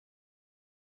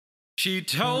She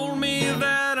told me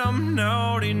that I'm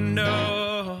not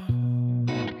enough.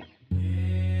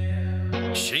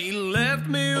 She left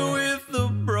me with a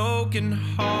broken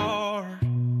heart.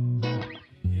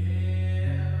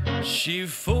 She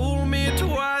fooled me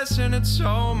twice and it's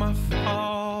all my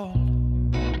fault.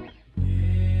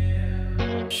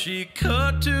 She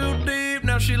cut too deep,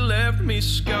 now she left me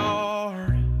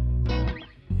scarred.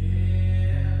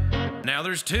 Now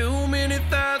there's too many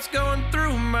thoughts going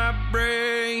through my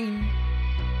brain.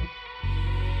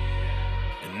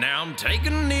 And now I'm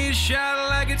taking these shots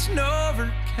like it's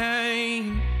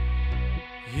Novocaine.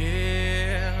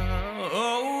 Yeah,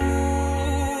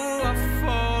 oh, I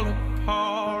fall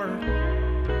apart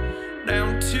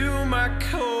down to my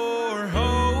core.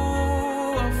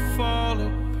 Oh, I fall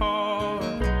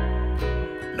apart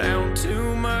down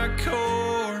to my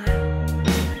core.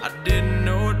 I didn't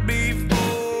know it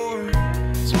before.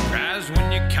 Surprised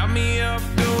when you caught me off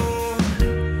guard.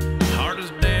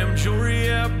 Hardest damn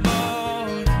jewelry I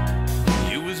bought.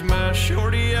 You was my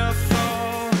shorty, I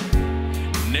thought.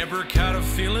 Never caught a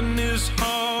feeling this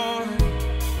hard.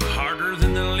 Harder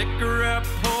than the liquor I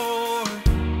pour.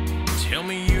 Tell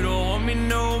me you don't want me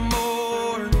no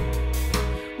more,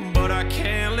 but I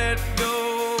can't let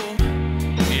go.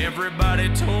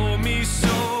 Everybody told me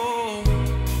so.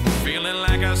 Feeling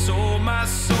like I sold my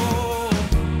soul.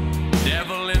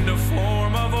 Devil in the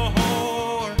form of a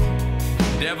whore.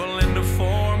 Devil in the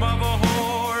form of a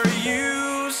whore.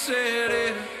 You said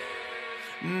it.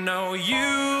 No,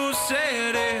 you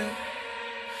said it.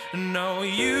 No,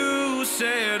 you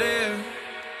said it.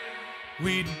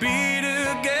 We'd be